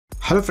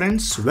Hello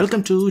friends,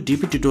 welcome to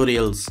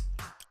dptutorials.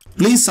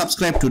 Please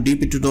subscribe to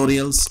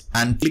dptutorials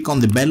and click on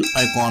the bell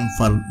icon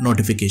for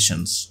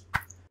notifications.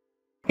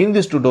 In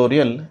this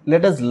tutorial,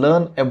 let us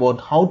learn about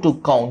how to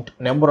count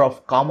number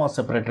of comma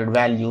separated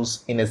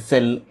values in a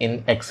cell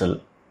in Excel.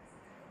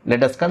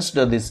 Let us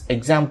consider this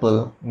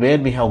example where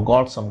we have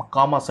got some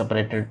comma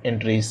separated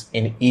entries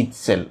in each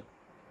cell.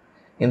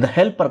 In the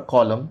helper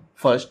column,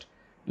 first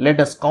let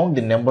us count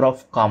the number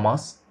of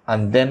commas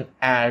and then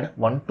add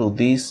one to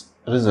these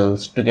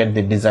results to get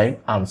the desired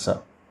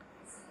answer.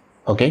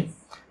 Okay,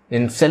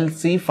 in cell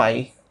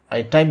C5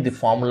 I type the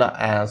formula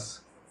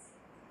as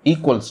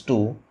equals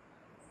to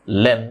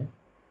len,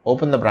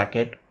 open the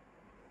bracket,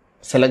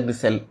 select the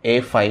cell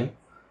A5,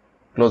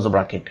 close the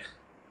bracket,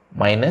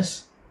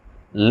 minus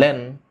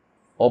len,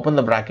 open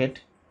the bracket,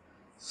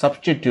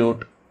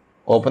 substitute,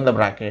 open the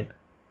bracket,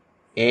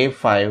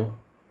 A5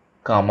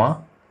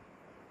 comma,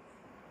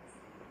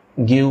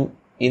 give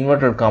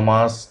inverted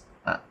commas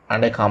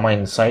and a comma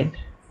inside,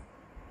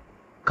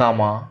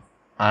 comma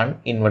and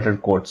inverted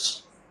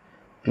quotes,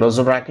 close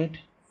the bracket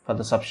for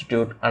the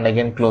substitute and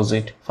again close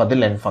it for the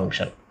len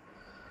function.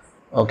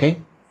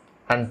 Okay,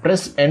 and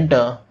press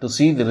enter to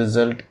see the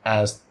result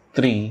as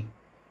 3,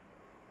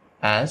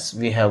 as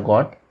we have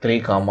got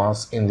 3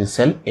 commas in the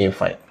cell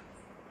A5.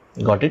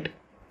 Got it?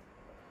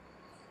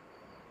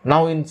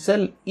 Now in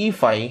cell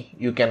E5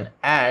 you can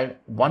add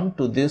 1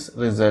 to this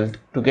result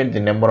to get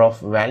the number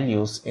of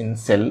values in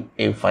cell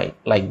A5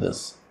 like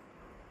this.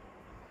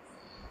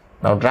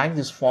 Now drag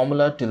this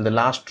formula till the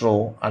last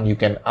row and you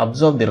can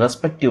observe the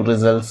respective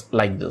results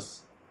like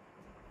this.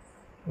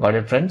 Got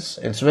it friends?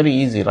 It's very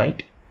easy,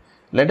 right?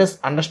 Let us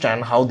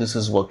understand how this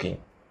is working.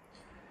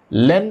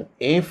 Len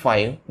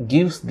A5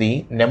 gives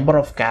the number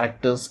of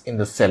characters in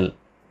the cell,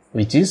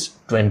 which is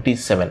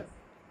 27.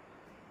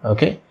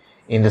 Okay.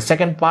 In the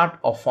second part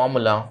of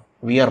formula,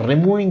 we are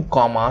removing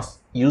commas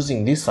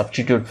using the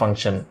substitute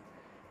function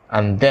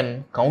and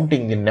then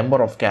counting the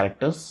number of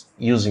characters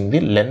using the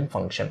len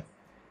function,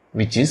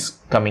 which is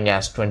coming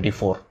as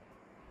 24.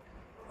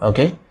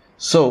 Okay,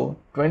 so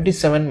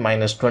 27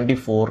 minus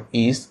 24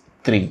 is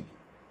 3,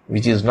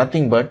 which is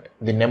nothing but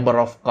the number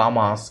of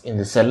commas in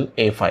the cell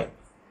A5.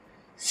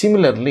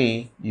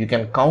 Similarly, you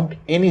can count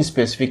any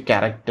specific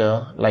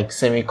character like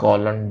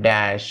semicolon,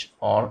 dash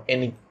or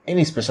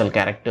any special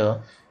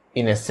character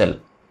in a cell.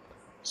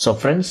 So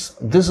friends,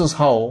 this is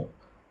how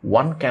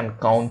one can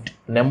count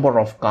number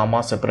of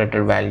comma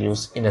separated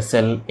values in a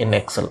cell in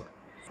Excel.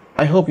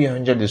 I hope you have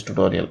enjoyed this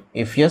tutorial.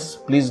 If yes,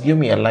 please give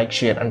me a like,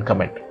 share and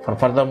comment. For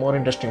further more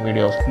interesting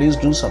videos, please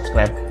do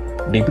subscribe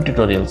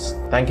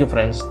dptutorials. Thank you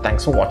friends.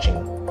 Thanks for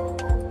watching.